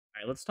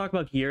All right, let's talk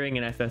about gearing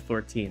in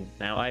FF14.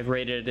 Now, I've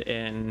raided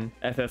in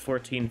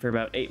FF14 for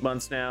about 8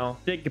 months now.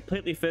 Didn't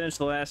completely finish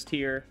the last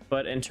tier,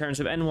 but in terms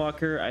of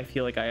Endwalker, I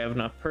feel like I have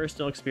enough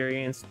personal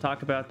experience to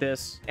talk about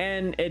this.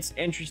 And it's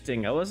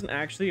interesting. I wasn't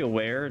actually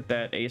aware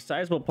that a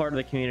sizable part of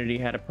the community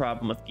had a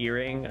problem with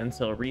gearing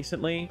until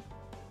recently.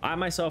 I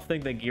myself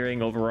think that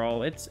gearing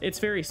overall, it's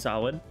very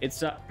solid.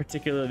 It's not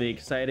particularly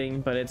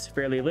exciting, but it's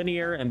fairly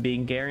linear, and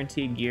being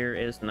guaranteed gear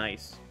is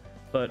nice.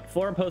 But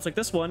forum posts like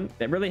this one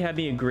that really had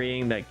me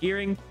agreeing that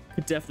gearing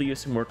could definitely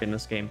use some work in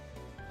this game.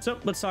 So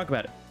let's talk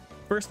about it.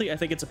 Firstly, I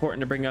think it's important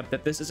to bring up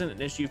that this isn't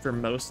an issue for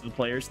most of the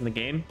players in the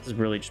game. This is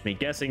really just me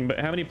guessing, but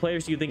how many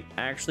players do you think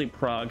actually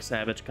prog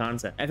Savage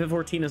content?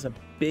 FF14 is a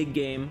big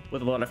game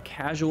with a lot of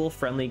casual,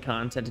 friendly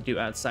content to do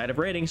outside of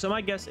raiding, so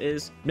my guess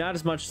is not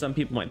as much as some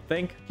people might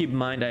think. Keep in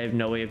mind, I have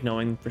no way of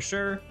knowing for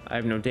sure. I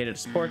have no data to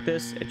support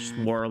this. It's just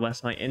more or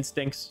less my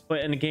instincts.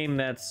 But in a game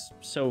that's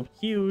so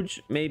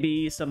huge,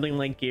 maybe something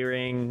like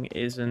gearing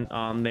isn't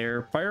on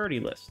their priority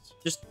list.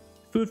 Just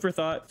food for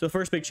thought. So the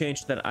first big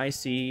change that I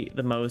see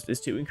the most is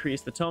to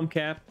increase the tome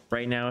cap.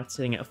 Right now it's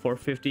sitting at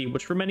 450,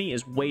 which for many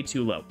is way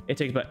too low. It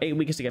takes about 8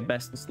 weeks to get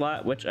best in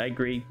slot, which I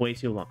agree, way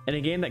too long. In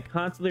a game that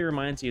constantly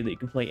reminds you that you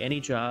can play any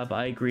job,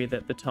 I agree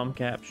that the tome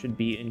cap should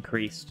be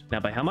increased. Now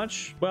by how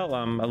much? Well,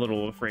 I'm a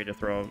little afraid to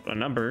throw a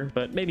number,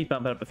 but maybe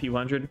bump it up a few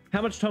hundred.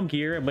 How much tome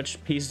gear and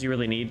which pieces you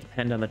really need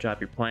depend on the job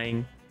you're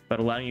playing, but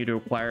allowing you to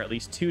acquire at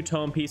least 2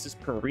 tome pieces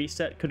per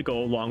reset could go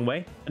a long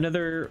way.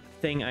 Another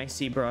thing I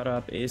see brought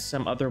up is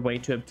some other way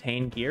to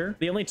obtain gear.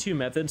 The only 2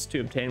 methods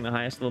to obtaining the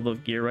highest level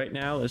of gear right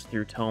now is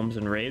through tomes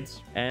and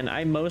raids, and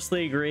I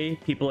mostly agree.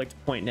 People like to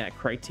point at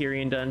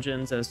Criterion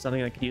dungeons as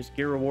something that could use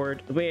gear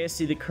reward. The way I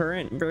see the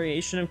current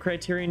variation of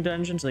Criterion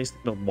dungeons, at least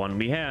the one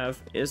we have,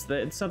 is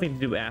that it's something to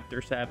do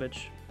after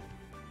Savage.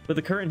 With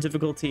the current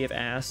difficulty of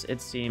Ass,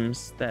 it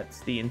seems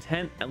that's the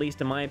intent, at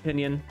least in my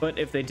opinion. But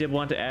if they did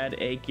want to add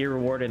a gear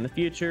reward in the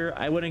future,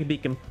 I wouldn't be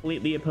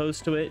completely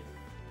opposed to it.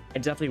 I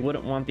definitely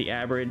wouldn't want the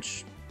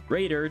average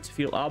raider to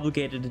feel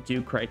obligated to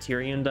do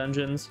Criterion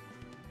dungeons.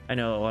 I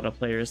know a lot of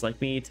players like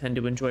me tend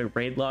to enjoy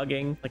raid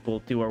logging, like we'll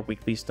do our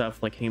weekly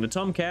stuff like hitting the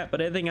tome cap, but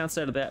anything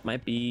outside of that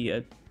might be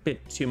a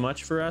bit too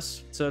much for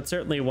us. So it's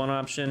certainly one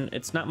option.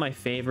 It's not my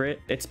favorite.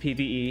 It's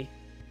PvE.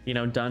 You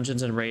know,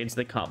 dungeons and raids,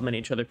 they complement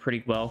each other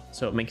pretty well,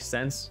 so it makes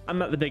sense. I'm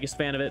not the biggest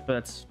fan of it, but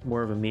that's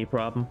more of a me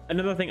problem.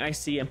 Another thing I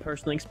see and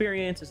personally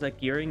experience is that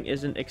gearing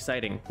isn't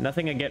exciting.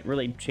 Nothing I get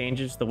really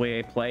changes the way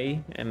I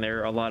play, and there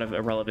are a lot of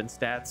irrelevant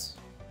stats.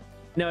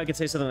 Now, I could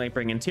say something like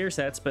bring in tier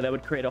sets, but that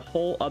would create a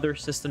whole other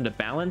system to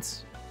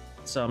balance.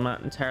 So I'm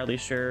not entirely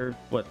sure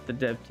what the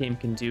dev team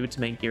can do to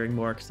make gearing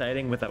more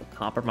exciting without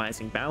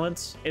compromising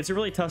balance. It's a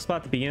really tough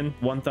spot to be in.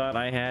 One thought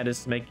I had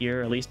is to make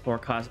gear at least more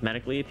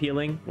cosmetically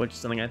appealing, which is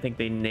something I think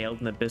they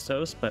nailed in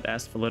Abyssos, but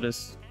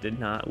Asphalodus did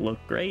not look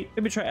great.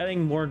 Maybe try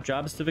adding more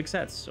job-specific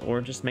sets, or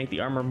just make the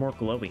armor more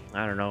glowy.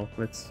 I don't know.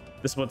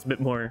 This one's a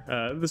bit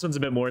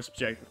more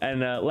subjective.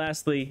 And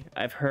lastly,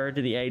 I've heard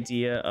the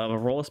idea of a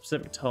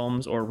role-specific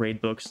tomes or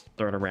raid books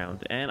thrown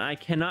around, and I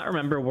cannot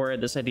remember where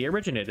this idea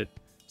originated.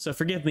 So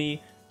forgive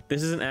me,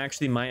 this isn't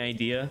actually my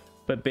idea,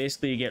 but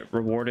basically you get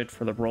rewarded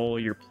for the role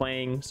you're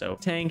playing. So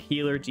tank,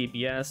 healer,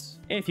 DPS.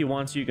 If you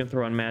want to, you can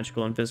throw in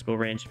magical and physical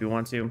range if you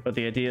want to. But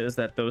the idea is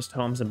that those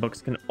tomes and books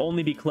can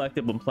only be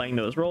collected when playing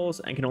those roles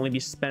and can only be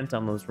spent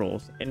on those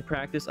roles. In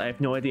practice, I have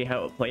no idea how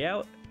it would play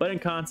out, but in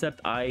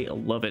concept, I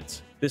love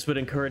it. This would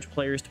encourage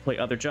players to play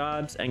other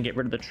jobs and get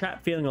rid of the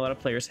trap feeling a lot of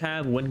players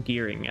have when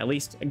gearing, at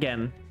least,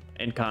 again,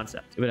 in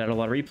concept. It would add a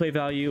lot of replay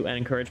value and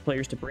encourage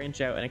players to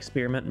branch out and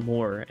experiment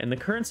more. In the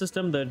current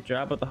system, the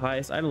job with the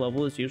highest item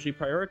level is usually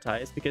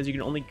prioritized because you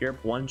can only gear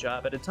up 1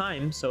 job at a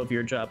time, so if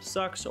your job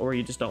sucks or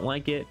you just don't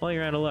like it, well,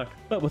 you're out of luck.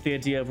 But with the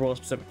idea of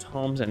role-specific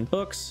tomes and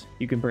books,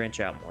 you can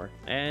branch out more.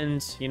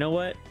 And you know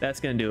what?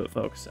 That's gonna do it,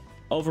 folks.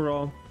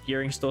 Overall,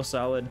 gearing's still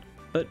solid,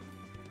 but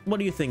what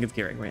do you think of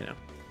gearing right now?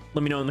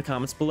 Let me know in the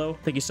comments below.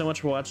 Thank you so much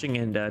for watching,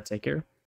 and take care.